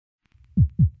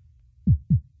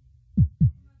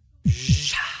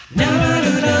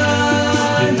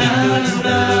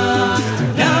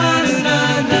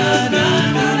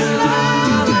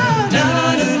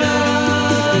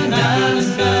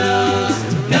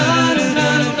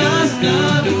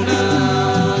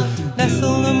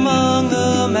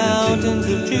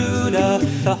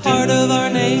heart of our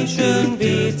nation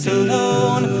beats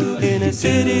alone, in a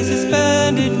city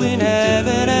suspended between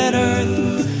heaven and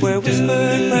earth, where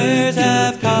whispered prayers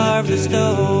have carved the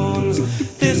stones.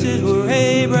 This is where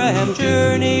Abraham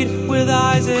journeyed with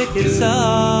Isaac his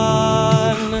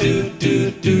son.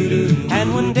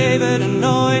 And when David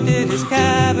anointed his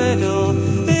capital,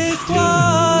 this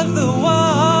was the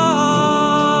one.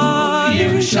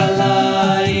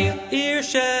 Yerushalayim,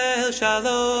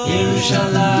 Shalom.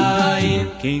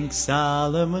 Yerushalayim, King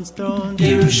Solomon's throne,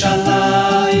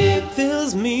 Yerushalayim,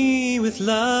 fills me with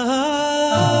love.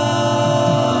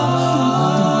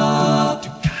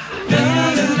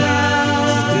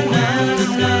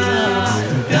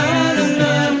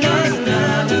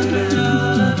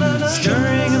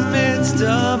 Stirring amidst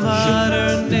a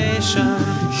modern nation,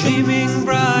 gleaming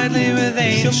brightly with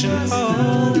ancient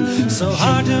hope. So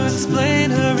hard to explain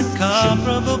her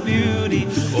incomparable beauty,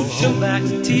 or hold back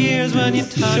the tears when you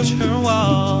touch her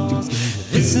walls.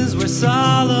 This is where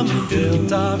Solomon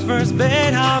built our first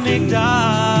Beit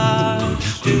HaMikdash.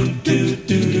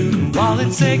 While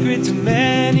it's sacred to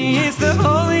many, it's the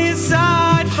holiest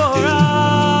site for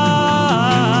us.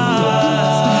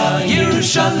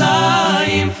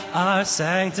 Yerushalayim, our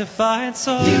sanctified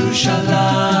soul.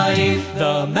 Yerushalayim,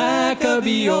 The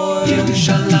Maccabees.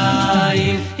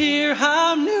 Yerushalayim, Hear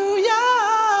hallelujah.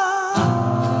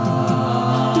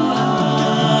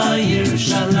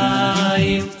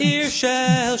 Yerushalayim, Hear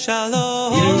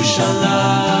shalom.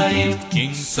 Yerushalayim,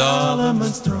 King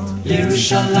Solomon's throne,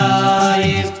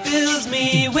 Yerushalayim, fills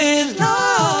me with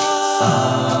love.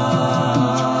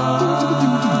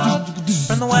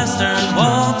 From the western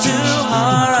wall to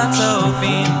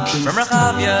Haratzofim, from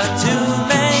Rehavia to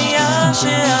Mea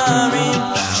Shearim,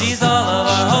 she's all of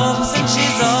our hopes and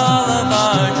she's all of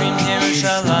our dreams.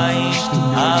 Yerushalayim,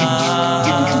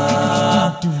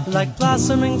 like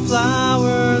blossoming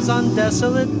flowers on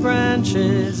desolate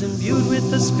branches, imbued with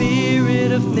the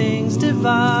spirit of things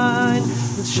divine,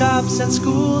 with shops and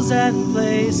schools and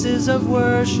places of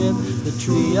worship, the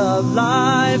tree of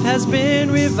life has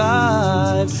been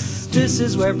revived. This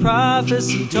is where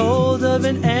prophecy told of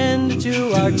an end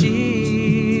to our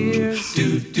tears.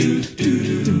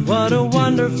 What a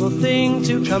wonderful thing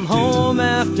to come home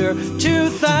after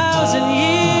 2,000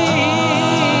 years.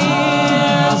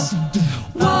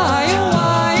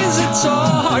 Why is it so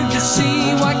hard to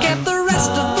see? Why can't the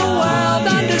rest of the world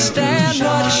understand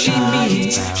what she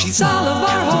means? She's all of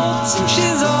our hopes and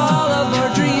she's all of our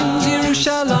dreams.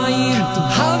 Yerushalayim,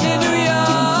 hallelujah.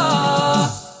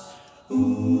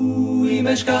 Im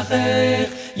eshkachech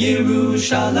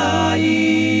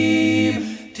Yerushalayim,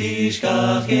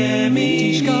 tishkach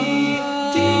yemini,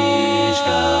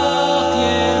 tishkach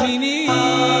yemini.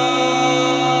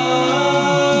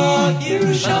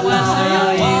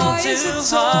 Why is it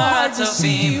so hard to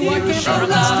see? Why can't the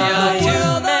rest of the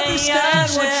world understand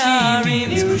what she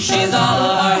means? She's all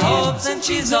of our hopes and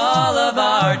she's all of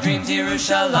our dreams.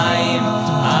 Yerushalayim.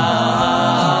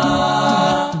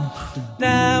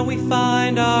 Now we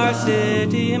find our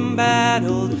city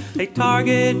embattled. They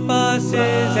target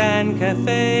buses and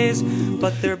cafes,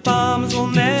 but their bombs will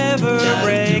never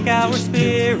break our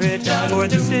spirit, for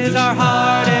this is our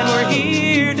heart and we're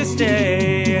here to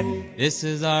stay. This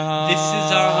is our heart. This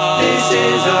is our heart. This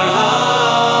is our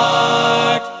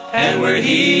heart, and we're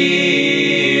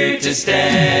here to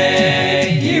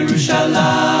stay.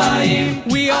 Yerushalayim,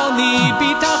 We all need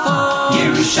bitachon.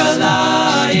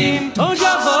 Yerushalayim, Oh,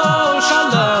 Javo,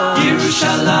 shalom.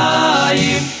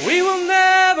 Yerushalayim, We will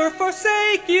never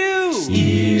forsake you.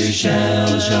 Yerushalayim,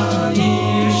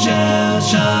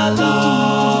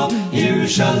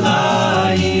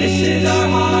 Yerushalayim, This is our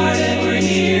heart.